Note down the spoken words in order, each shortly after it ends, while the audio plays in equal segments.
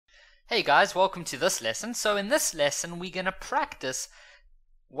Hey guys, welcome to this lesson. So in this lesson, we're going to practice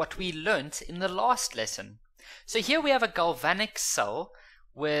what we learnt in the last lesson. So here we have a galvanic cell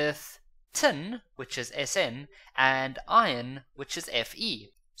with tin, which is Sn, and iron, which is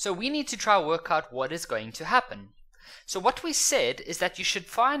Fe. So we need to try to work out what is going to happen. So what we said is that you should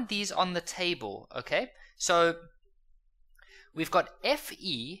find these on the table, okay? So we've got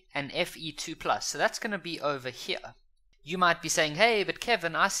Fe and Fe2+, so that's going to be over here. You might be saying, hey, but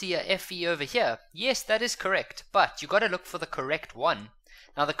Kevin, I see a Fe over here. Yes, that is correct, but you got to look for the correct one.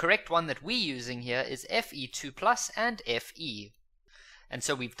 Now, the correct one that we're using here is Fe2+ and Fe. And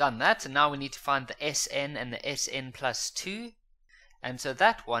so we've done that, and now we need to find the Sn and the Sn plus 2. And so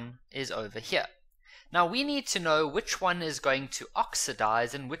that one is over here. Now, we need to know which one is going to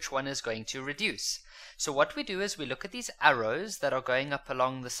oxidize and which one is going to reduce. So what we do is we look at these arrows that are going up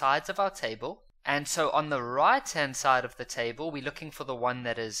along the sides of our table. And so on the right-hand side of the table, we're looking for the one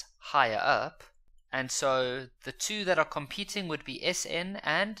that is higher up. And so the two that are competing would be Sn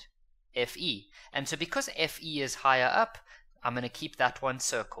and Fe. And so because Fe is higher up, I'm going to keep that one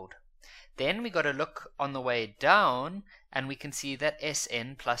circled. Then we got to look on the way down, and we can see that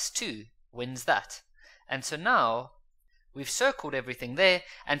Sn plus 2 wins that. And so now we've circled everything there,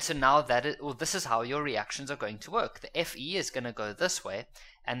 and so now this is how your reactions are going to work. The Fe is going to go this way,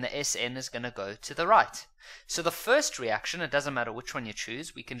 and the Sn is going to go to the right. So the first reaction, it doesn't matter which one you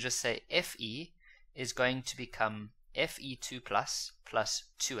choose, we can just say Fe is going to become Fe2+ plus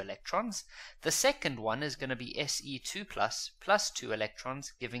 2 electrons. The second one is going to be Se2+ plus 2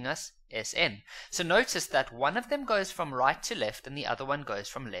 electrons, giving us Sn. So notice that one of them goes from right to left, and the other one goes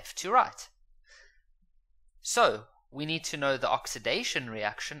from left to right. So we need to know the oxidation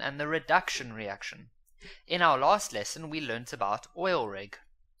reaction and the reduction reaction. In our last lesson, we learnt about oil rig.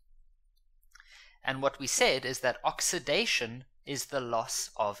 And what we said is that oxidation is the loss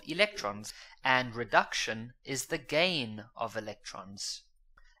of electrons, and reduction is the gain of electrons.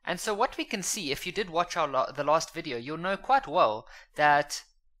 And so what we can see, if you did watch the last video, you'll know quite well that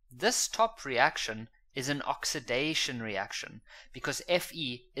this top reaction is an oxidation reaction, because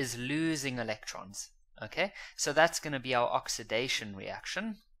Fe is losing electrons. Okay, so that's going to be our oxidation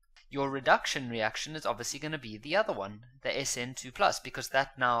reaction. Your reduction reaction is obviously going to be the other one, the Sn2+, because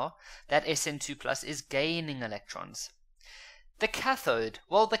that Sn2+ is gaining electrons. The cathode,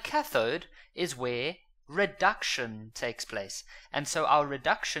 well, the cathode is where reduction takes place. And so our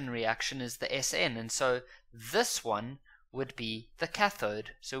reduction reaction is the Sn, and so this one would be the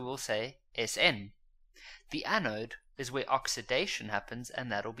cathode, so we'll say Sn. The anode is where oxidation happens,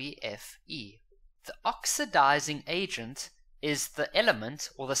 and that'll be Fe. The oxidizing agent is the element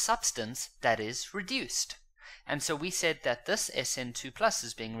or the substance that is reduced. And so we said that this Sn2+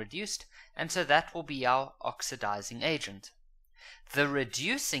 is being reduced, and so that will be our oxidizing agent. The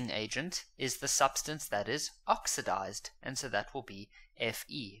reducing agent is the substance that is oxidized, and so that will be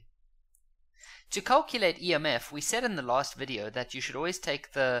Fe. To calculate EMF, we said in the last video that you should always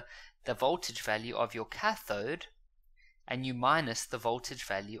take the voltage value of your cathode and you minus the voltage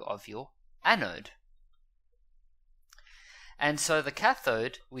value of your anode. And so the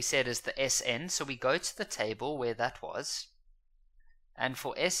cathode, we said, is the Sn, so we go to the table where that was, and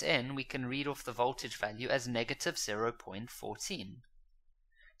for Sn we can read off the voltage value as negative 0.14.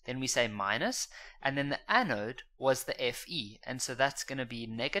 Then we say minus, and then the anode was the Fe, and so that's going to be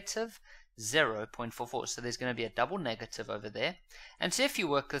negative 0.44, so there's going to be a double negative over there. And so if you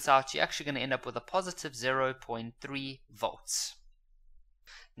work this out, you're actually going to end up with a positive 0.3 volts.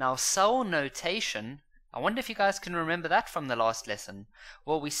 Now, cell notation, I wonder if you guys can remember that from the last lesson.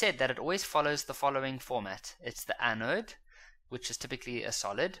 Well, we said that it always follows the following format. It's the anode, which is typically a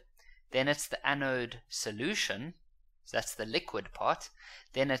solid. Then it's the anode solution, so that's the liquid part.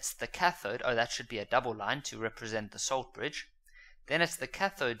 Then it's the cathode, oh, that should be a double line to represent the salt bridge. Then it's the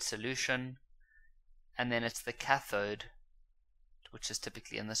cathode solution, and then it's the cathode, which is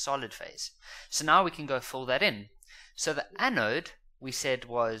typically in the solid phase. So now we can go fill that in. So the anode, we said,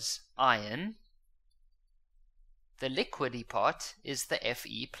 was iron. The liquidy part is the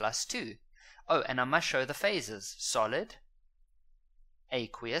Fe plus 2. Oh, and I must show the phases. Solid,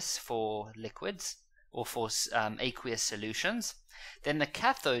 aqueous for liquids, or for aqueous solutions. Then the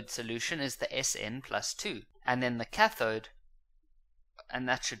cathode solution is the Sn plus 2. And then the cathode, and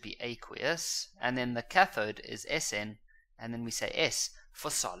that should be aqueous. And then the cathode is Sn, and then we say S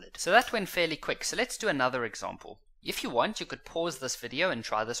for solid. So that went fairly quick. So let's do another example. If you want, you could pause this video and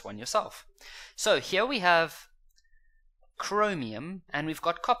try this one yourself. So here we have chromium and we've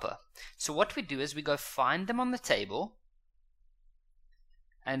got copper. So what we do is we go find them on the table,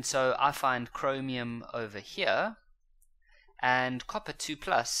 and so I find chromium over here, and copper 2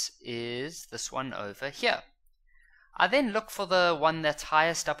 plus is this one over here. I then look for the one that's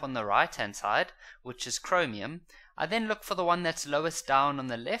highest up on the right hand side, which is chromium. I then look for the one that's lowest down on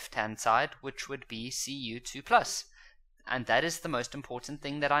the left hand side, which would be Cu2 plus. And that is the most important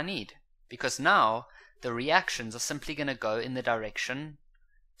thing that I need, because now the reactions are simply going to go in the direction.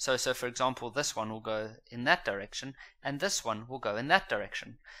 So for example, this one will go in that direction, and this one will go in that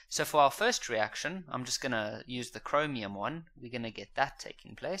direction. So for our first reaction, I'm just going to use the chromium one. We're going to get that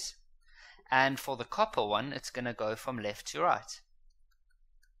taking place. And for the copper one, it's going to go from left to right.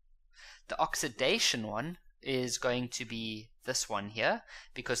 The oxidation one is going to be this one here,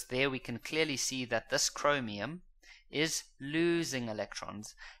 because there we can clearly see that this chromium is losing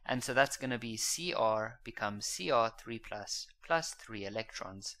electrons, and so that's going to be Cr becomes Cr3 plus 3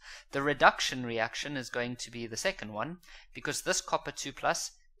 electrons. The reduction reaction is going to be the second one, because this copper 2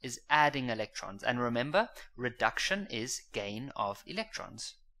 plus is adding electrons, and remember, reduction is gain of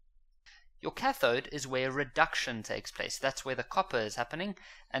electrons. Your cathode is where reduction takes place. That's where the copper is happening,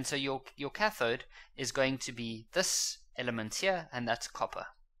 and so your cathode is going to be this element here, and that's copper.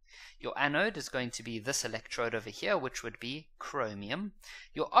 Your anode is going to be this electrode over here, which would be chromium.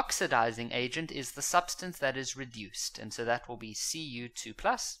 Your oxidizing agent is the substance that is reduced, and so that will be Cu2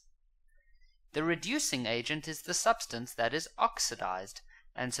 plus. The reducing agent is the substance that is oxidized,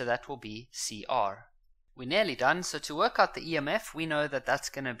 and so that will be Cr. We're nearly done, so to work out the EMF, we know that that's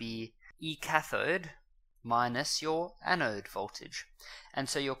going to be E cathode minus your anode voltage. And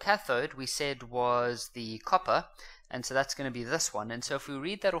so your cathode, we said, was the copper, and so that's going to be this one. And so if we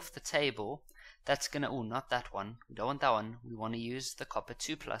read that off the table, that's going to, oh, not that one. We don't want that one. We want to use the copper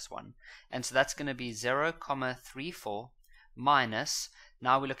 2 plus one. And so that's going to be 0.34 minus,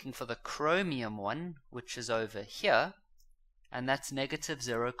 now we're looking for the chromium one, which is over here, and that's negative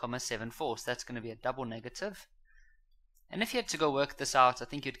 0.74. So that's going to be a double negative. And if you had to go work this out, I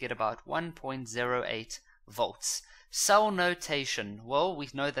think you'd get about 1.08 volts. Cell notation, well, we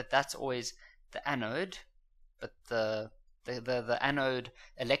know that that's always the anode, but the anode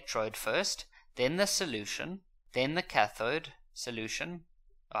electrode first, then the solution, then the cathode solution.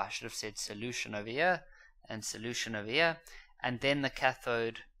 Oh, I should have said solution over here and solution over here, and then the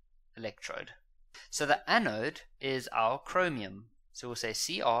cathode electrode. So the anode is our chromium. So we'll say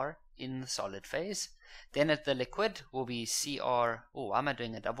Cr in the solid phase. Then at the liquid will be Cr. Oh, why am I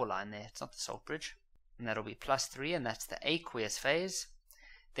doing a double line there? It's not the salt bridge. And that'll be plus 3, and that's the aqueous phase.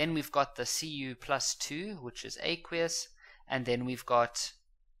 Then we've got the Cu plus 2, which is aqueous, and then we've got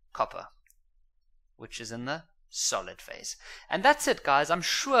copper, which is in the solid phase. And that's it, guys. I'm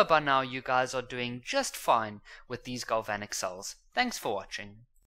sure by now you guys are doing just fine with these galvanic cells. Thanks for watching.